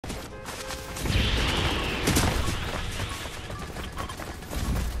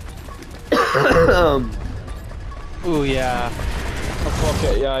Ooh, yeah. Oh, fuck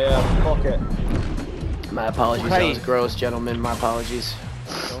it, yeah, fuck it. My apologies, that was gross, gentlemen. My apologies.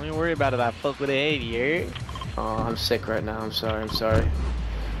 Don't even worry about it. I fuck with it, yeah. Oh, I'm sick right now. I'm sorry.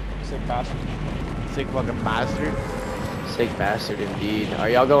 Sick bastard. Sick fucking bastard. Sick bastard indeed. Are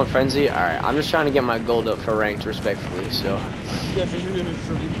y'all going frenzy? Alright, I'm just trying to get my gold up for ranked respectfully, so. Yeah, for sure.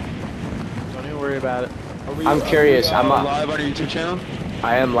 Don't even worry about it. I'm curious. I'm live on your YouTube channel?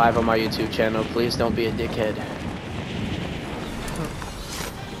 I am live on my YouTube channel. Please don't be a dickhead.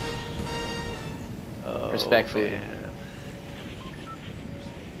 Oh, Respectfully. Man.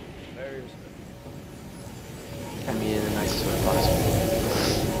 I mean, in the nicest way possible.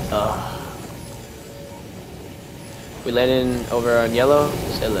 We landing over on yellow?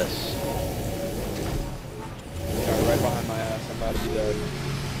 Say less. Yeah, right behind my ass. I'm about to be dead.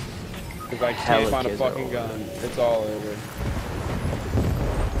 If I can't find a fucking gun, it's all over.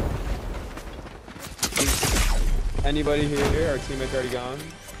 Anybody here? Our teammate's already gone.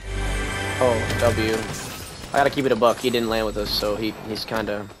 Oh, W. I gotta keep it a buck. He didn't land with us, so he's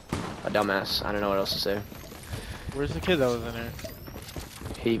kinda a dumbass. I don't know what else to say. Where's the kid that was in there?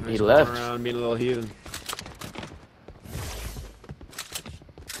 He left. Around being a little heathen.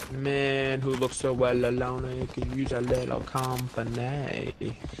 Man who looks so well alone, I could use a little company.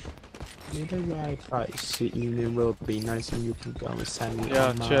 Need the right price, sitting in the will be nice and you can go and send me.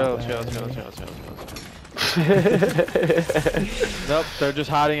 Yeah, chill. Nope, they're just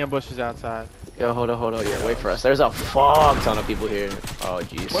hiding in bushes outside. Yo, hold on. Yeah, wait for us. There's a fuck ton of people here. Oh,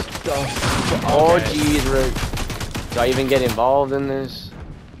 jeez. What the? Oh, jeez, Rick. Do I even get involved in this?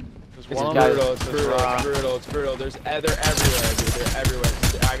 It's brutal. They're everywhere, dude. They're everywhere.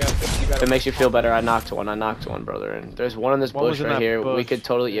 If it makes you feel better, I knocked one, brother. And there's one in this bush right here. We could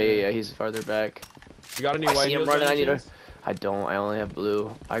totally, yeah. He's farther back. You got any white heels? I don't. I only have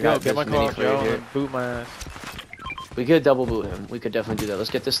blue. I got this mini car here. Boot my ass. We could double boot him. We could definitely do that.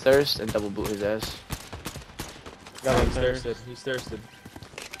 Let's get this thirst and double boot his ass. He's thirsted. He's thirsted.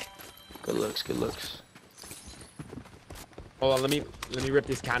 Good looks. Hold on, let me rip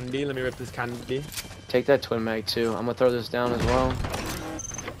this candy. Take that twin mag too. I'm gonna throw this down as well.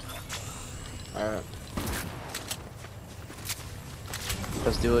 Alright.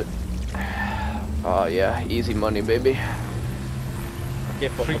 Let's do it. Oh yeah, easy money, baby.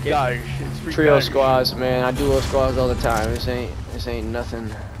 Trio squads, man. I do those squads all the time. This ain't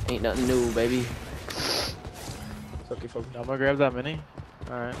nothing new, baby. Okay, I'm gonna grab that mini.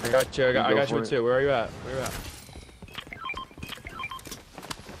 Alright. I got you. I got you too. Where are you at?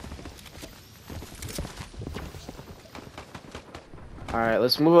 Alright,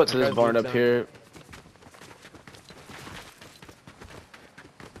 let's move up to this barn up here.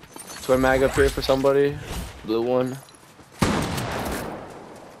 Twin mag up here for somebody. Blue one.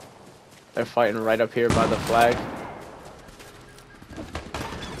 They're fighting right up here by the flag.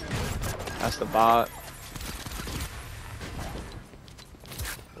 That's the bot.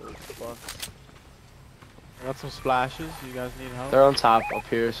 I got some splashes. You guys need help? They're on top up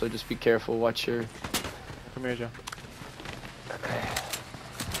here, so just be careful. Watch your... Come here, Joe.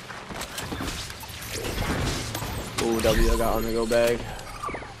 Ooh, W, I got on the go bag.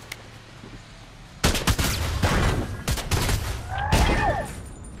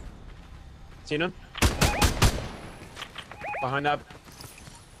 Seen him? Behind that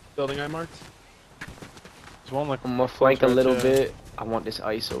building I marked? There's one like I'm gonna flank a little bit. I want this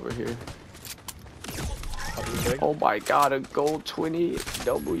ice over here. Oh my god, a gold 20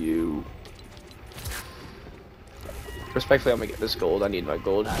 W. Respectfully, I'm gonna get this gold. I need my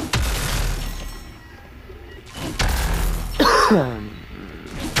gold.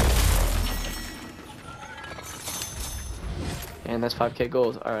 And that's 5k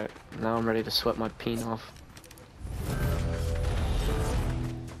gold. Alright, now I'm ready to sweat my peen off.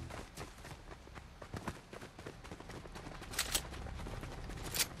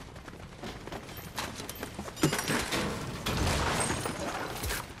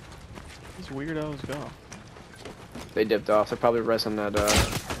 These weirdos go. They dipped off. They're probably resting that.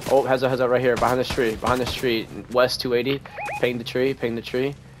 Oh, has that right here, behind this tree, west 280. Ping the tree.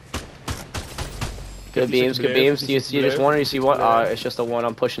 Good beams. Do you see just one or you see one? It's just the one.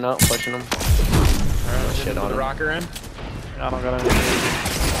 I'm pushing them. Alright, shit on the rocker in. I don't got anything.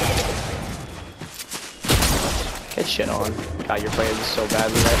 Get shit on. God, you're playing this so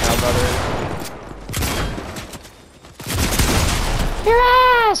badly right now, brother. Your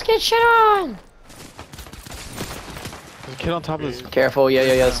ass! Get shit on! There's a kid on top of this. Careful, yeah,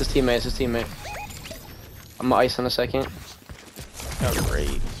 that's his teammate, I'm gonna ice in a second. Oh,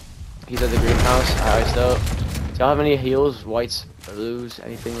 great. He's at the greenhouse. Alright, so. Do y'all have any heals, whites, blues,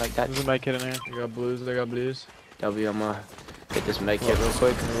 anything like that? There's a med kit in here. I got blues, I got blues. W, I'm gonna hit this med kit real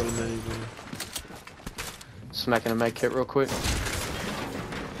quick. Smacking a med kit real quick.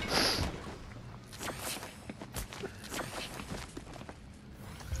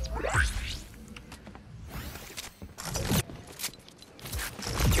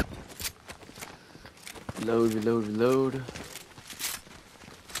 Reload, reload, reload.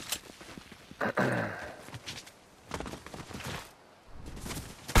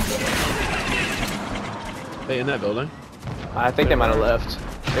 They in that building? I think they might have left.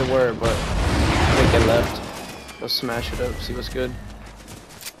 They were, but I think they left. Let's smash it up, see what's good.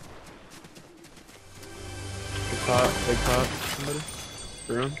 Big pot, somebody?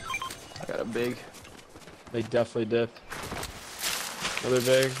 Room? I got a big. They definitely dipped. Another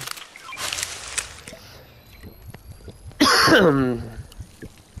big.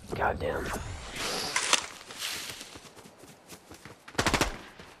 Goddamn.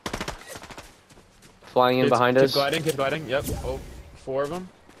 Flying in behind us. Keep gliding, yep. Oh, 4 of them.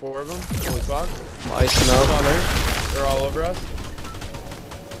 4 of them. Holy fuck. Ice snow. They're all over us.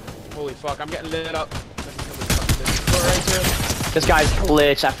 Holy fuck, I'm getting lit up. This guy's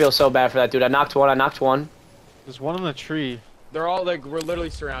glitched. I feel so bad for that dude. I knocked one. There's one in the tree. They're all like, we're literally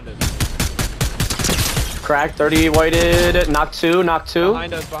surrounded. Cracked, 30 whited. Knocked two.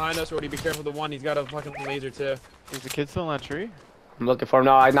 Behind us, Roddy, be careful of the one. He's got a fucking laser too. Is the kid still in that tree? I'm looking for him.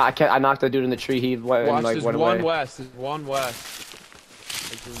 No, I knocked the dude in the tree. He went and like went away. There's one west.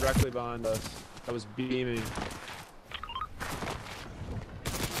 Like directly behind us. That was beaming.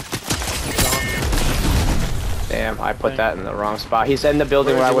 Damn, I put that in the wrong spot. He's in the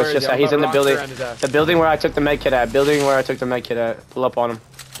building where I was just at. He's in the building. The building where I took the med kit at. Pull up on him.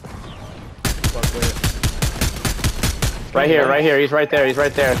 Right here. He's right there.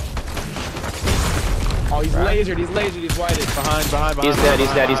 Oh, he's lasered. He's whited. Behind. He's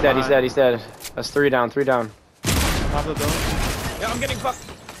dead. That's 3 down. Top of the building. Yeah, I'm getting fucked.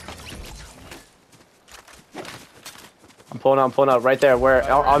 I'm pulling out right there. Where?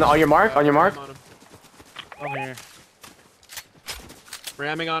 On your mark? I'm here.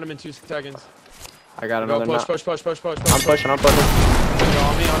 Ramming on him in 2 seconds. I got another. Go push. I'm pushing. On me.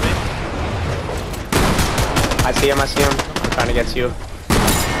 I see him. I'm trying to get to you.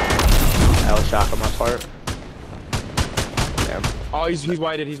 L shock on my part. Damn. Oh, he's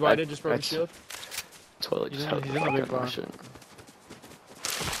whited. Just broke his shield. Toilet just He's in the big bar. shit.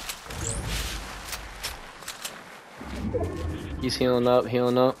 He's healing up.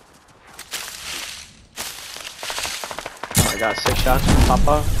 I got 6 shots from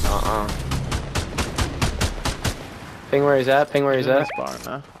Papa. Ping where he's at. He's in this bar,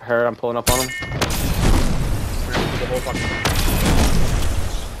 nah. I heard. I'm pulling up on him.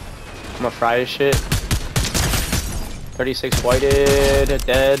 I'm gonna fry his shit. 36 whited,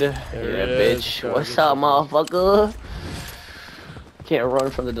 dead. Yeah, bitch. What's up, motherfucker? Can't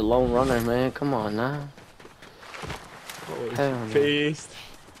run from the lone runner, man. Come on now. Beast.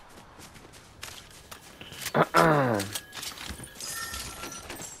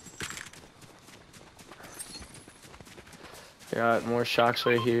 Got more shocks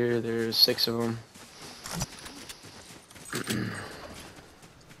right here. There's 6 of them. Alright,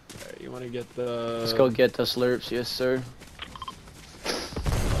 you want to get the... Let's go get the slurps, yes sir.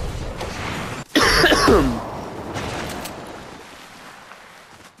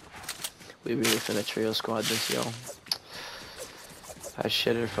 We really finna trio squad this, yo. That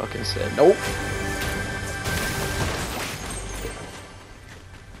shitter fucking said nope.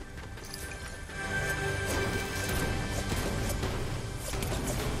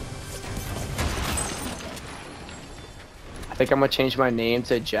 I think I'm gonna change my name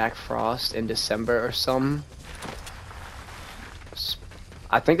to Jack Frost in December or something.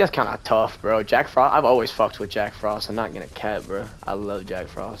 I think that's kind of tough, bro. Jack Frost. I've always fucked with Jack Frost. I'm not gonna cap, bro. I love Jack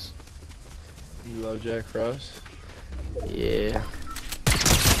Frost. You love Jack Frost? Yeah. You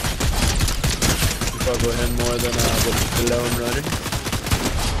fuck with him more than the lone runner?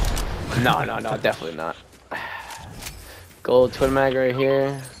 No, definitely not. Gold twin mag right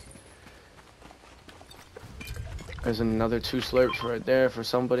here. There's another 2 slurps right there for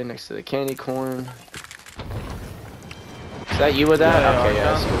somebody next to the candy corn. Is that you with that? Yeah, okay,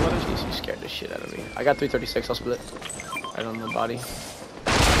 yeah. Jeez, you scared the shit out of me. I got 336, I'll split. Right on the body.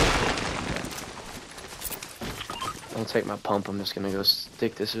 Don't take my pump, I'm just gonna go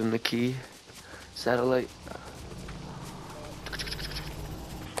stick this in the key. Satellite.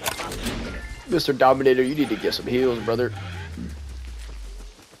 Mr. Dominator, you need to get some heals, brother.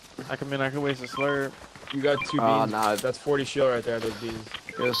 I can waste a slurp. You got 2 beans. Nah. That's 40 shield right there, those beans.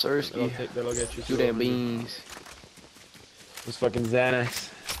 Yes, Sirski. That'll get you Two 200. damn beans. Those fucking Xanax.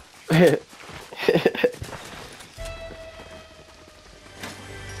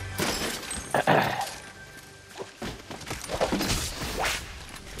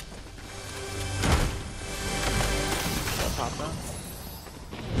 Pop down.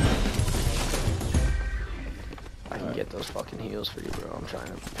 I can get those fucking heals for you, bro. I'm trying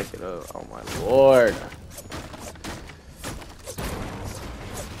to pick it up. Oh my lord.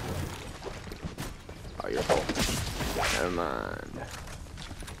 Oh, you're full. Never mind.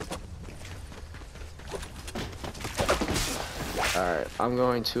 Alright, I'm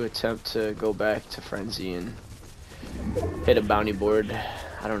going to attempt to go back to Frenzy and hit a bounty board.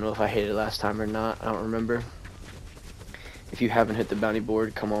 I don't know if I hit it last time or not. I don't remember. If you haven't hit the bounty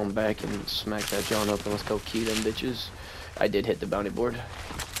board, come on back and smack that John up and let's go key them bitches. I did hit the bounty board.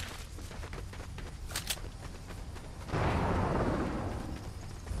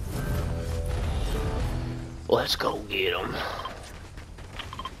 Let's go get them.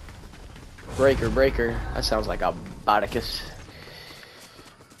 Breaker, breaker. That sounds like a Boticus.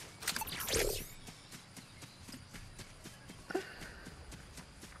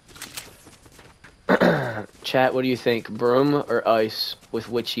 Chat, what do you think? Broom or ice with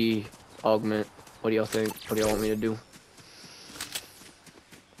witchy augment? What do y'all think? What do y'all want me to do?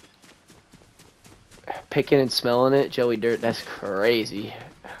 Picking and smelling it, Joey Dirt, that's crazy.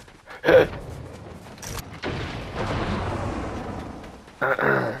 It's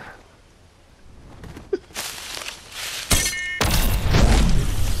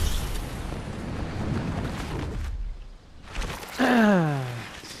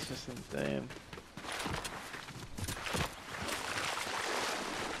just insane.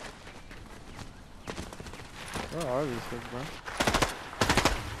 Where are these things, bro?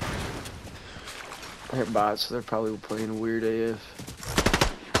 They're bots, so they're probably playing weird AF.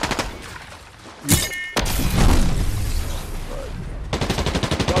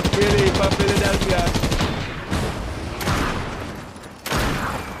 Fuck Philadelphia.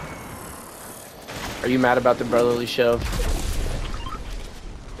 Are you mad about the brotherly shove?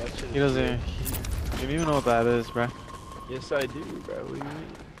 He doesn't. You don't even know what that is, bro. Yes, I do, bro. What do you mean?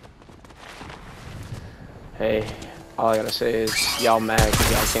 Hey, all I gotta say is y'all mad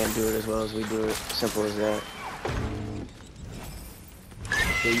because y'all can't do it as well as we do it. Simple as that.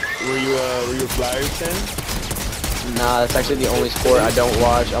 Were you a Flyers fan? Nah, that's actually the only sport I don't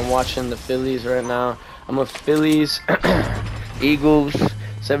watch. I'm watching the Phillies right now. I'm a Phillies, Eagles,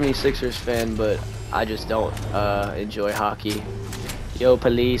 76ers fan, but I just don't enjoy hockey. Yo,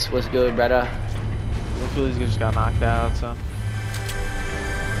 police, what's good, brother? The Phillies just got knocked out, so.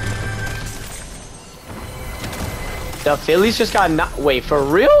 The Phillies just got knocked. Wait, for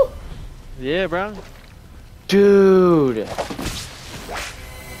real? Yeah, bro. Dude.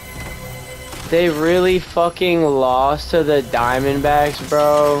 They really fucking lost to the Diamondbacks,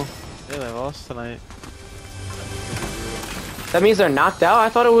 bro. Yeah, they lost tonight. That means they're knocked out? I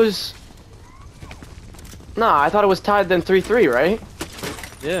thought it was... Nah, I thought it was tied then 3-3, right?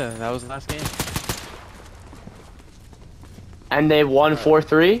 Yeah, that was the last game. And they won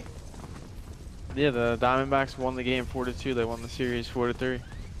 4-3? Yeah, the Diamondbacks won the game 4-2. They won the series 4-3.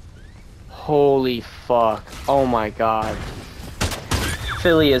 Holy fuck. Oh my god.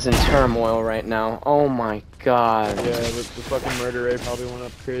 Philly is in turmoil right now. Oh my god. Yeah, the fucking murder rate probably went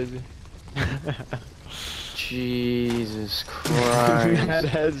up crazy. Jesus Christ. That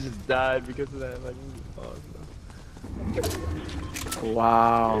has just died because of that fucking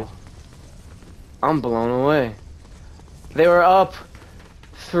Wow. I'm blown away. They were up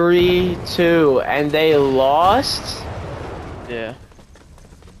 3-2 and they lost? Yeah.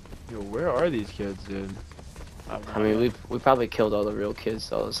 Yo, where are these kids, dude? I mean, we probably killed all the real kids,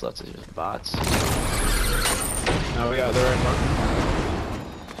 so this left is just bots. No, we got the right mark.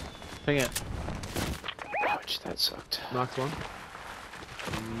 Ping it. Ouch, that sucked. Knocked one.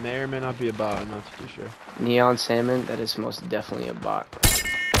 May or may not be a bot, I'm not too sure. Neon Salmon, that is most definitely a bot.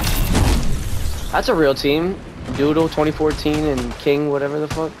 That's a real team. Doodle 2014 and King, whatever the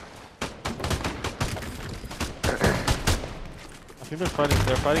fuck. I think they're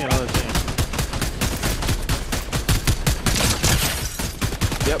fighting another team.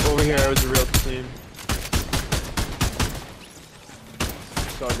 Yep, over here it was a real team.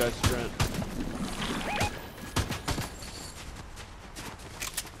 Saw a guy sprint.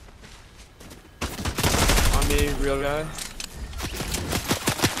 On me, real guy.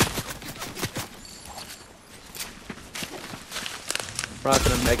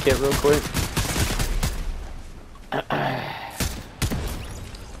 Rocking a med kit real quick.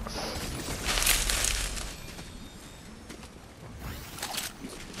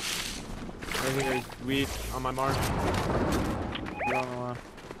 Right here, he's weak on my mark. You're on the line.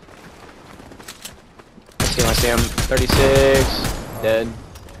 I see him. 36. Dead.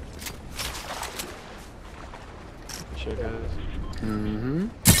 Shit, guys. Mm-hmm.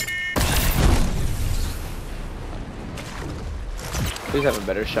 Please have a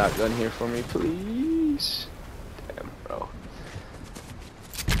better shotgun here for me, please. Damn, bro.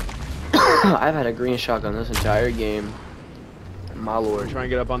 I've had a green shotgun this entire game. My lord. Trying to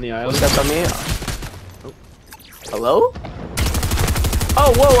get up on the island. What's that on me? Oh. Hello?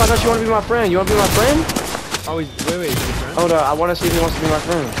 Oh, whoa, I thought you wanted to be my friend. You want to be my friend? Oh, wait, he's your friend? Hold on, I want to see if he wants to be my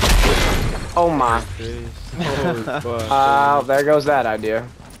friend. Oh my. Oh, There goes that idea.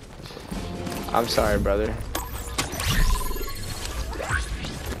 I'm sorry, brother.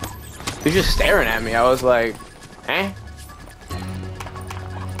 He was just staring at me. I was like, eh?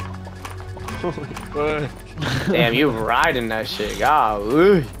 Damn, you riding that shit.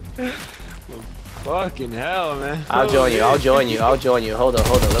 Golly. Fucking hell, man. I'll join you. I'll join you. I'll join you. Hold on,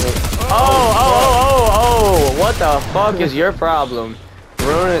 hold on. Let me. Oh! What the fuck is your problem?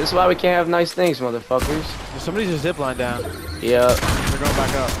 Ruin it. This is why we can't have nice things, motherfuckers. Somebody's just zipline down. Yep. They're going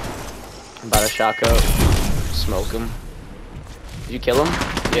back up. I'm about to shock up. Smoke him. Did you kill him?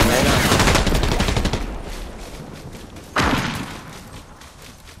 Yeah, man.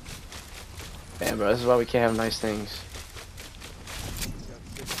 Damn, bro. This is why we can't have nice things.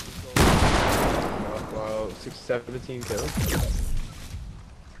 Wow, 17 kills.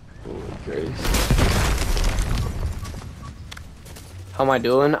 Holy grace. How am I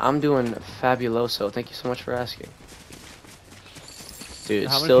doing? I'm doing fabuloso. Thank you so much for asking. Dude,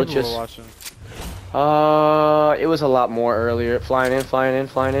 it's How many still people just. were watching? It was a lot more earlier. Flying in,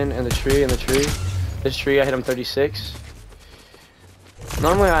 in the tree, This tree, I hit him 36.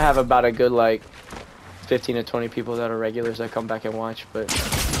 Normally, I have about a good, like, 15 to 20 people that are regulars that come back and watch, but...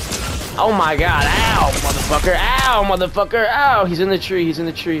 Oh my god, ow, motherfucker, ow, motherfucker, ow! He's in the tree,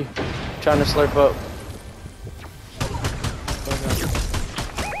 Trying to slurp up.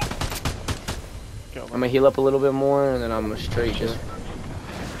 I'm gonna heal up a little bit more, and then I'm gonna straight just...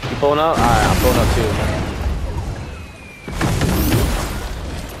 You pulling up? Alright, I'm pulling up too.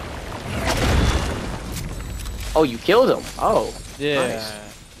 Oh, you killed him? Oh. Yeah. Nice.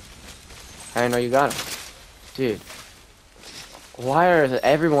 I didn't know you got him. Dude. Why does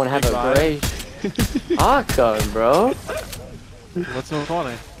everyone have a gray shotgun, bro? What's so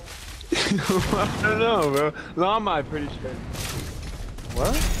funny? I don't know, bro. Llama, pretty sure.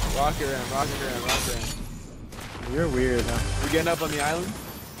 What? Rocket ram. You're weird, huh? We getting up on the island?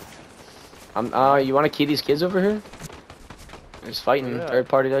 You wanna key these kids over here? Just fighting, Yeah. third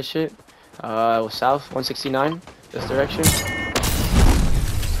party that shit. South, 169, this direction.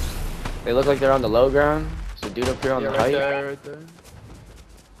 They look like they're on the low ground. There's a dude up here on the height. Right there.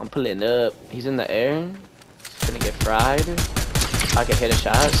 I'm pulling up. He's in the air. He's gonna get fried. I can hit a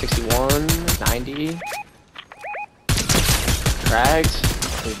shot. 61, 90. Cracked.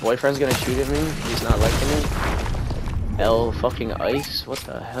 His boyfriend's gonna shoot at me. He's not liking it. L fucking ice. What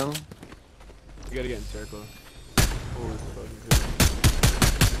the hell? You gotta get in circle. Holy fucking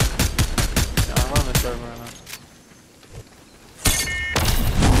Yeah, I'm on the server right now.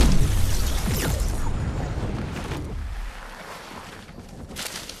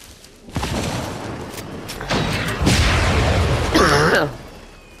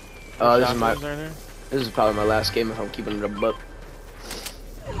 Oh, Shotguns this is probably my last game if I'm keeping it a buck.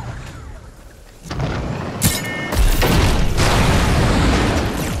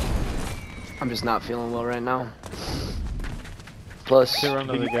 I'm just not feeling well right now. Plus, They run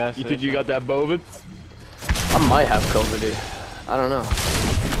to the gas You think station. you got that bovid? I might have COVID, dude. I don't know.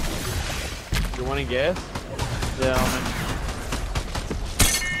 You wanting gas? Yeah, I'm in.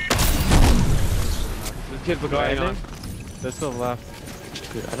 This kid's looking Going on. on. They're still left.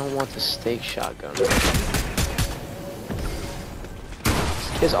 Dude, I don't want the steak shotgun. These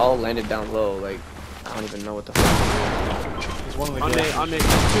kids all landed down low, like, I don't even know what the fuck. There's one of the On me, gas. on me. Two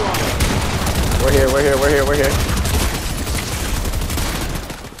on me. We're here.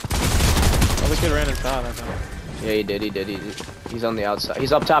 Oh, the kid ran inside, I think. Yeah, he did. He's on the outside.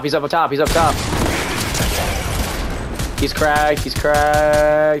 He's up top. He's up top. He's cracked.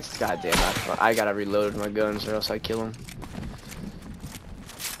 God damn it. I gotta reload my guns or else I kill him.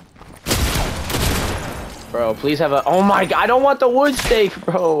 Bro, please have a... Oh my god, I don't want the wood stake,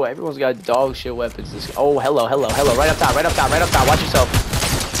 bro. Everyone's got dog shit weapons. Oh, hello. Right up top. Watch yourself.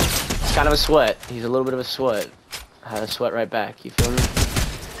 It's kind of a sweat. He's a little bit of a sweat. I had a sweat right back. You feel me?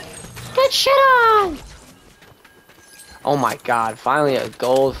 Get shit on! Oh my god, finally a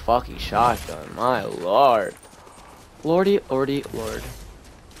gold fucking shotgun. My lord. Lordy, lord.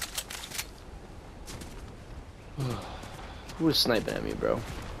 Who was sniping at me, bro?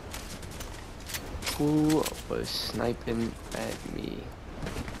 Who was sniping at me?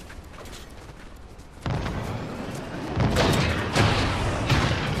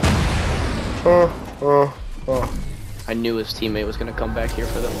 I knew his teammate was gonna come back here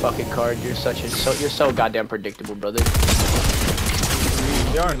for the fucking card. You're so goddamn predictable, brother.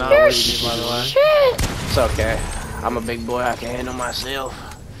 You are not what you do, by the way. Shit. It's okay. I'm a big boy. I can handle myself.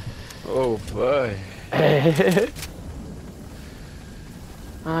 Oh boy.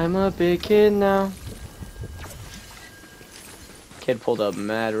 I'm a big kid now. Kid pulled up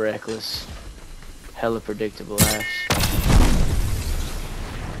mad reckless. Hella predictable ass.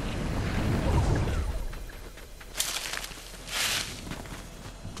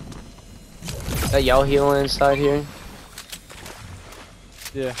 That y'all healing inside here?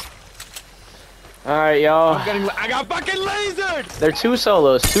 Yeah. Alright, y'all. I got fucking lasered! They're two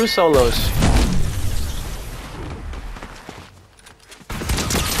solos.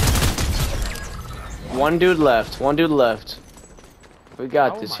 One dude left. We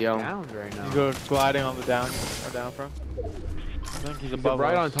got this, yo. Right now. He's going gliding on the down front. I think he's above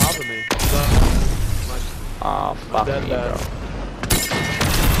right us. on top of me. Oh, fuck dead me, bad. bro.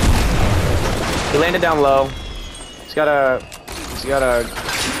 He landed down low. He's gotta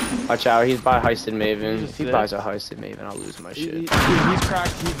watch out. He's by Heisted Maven. He's If he sick. buys a Heisted Maven, I'll lose my shit. He's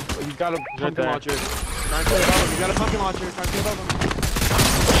cracked. He's got a pumpkin there. launcher. 9K above him. He's got a pumpkin launcher. 9K above him.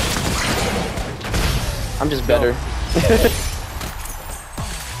 I'm just better.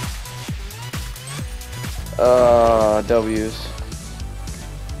 W's.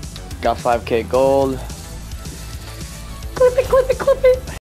 Got 5K gold. Clip it.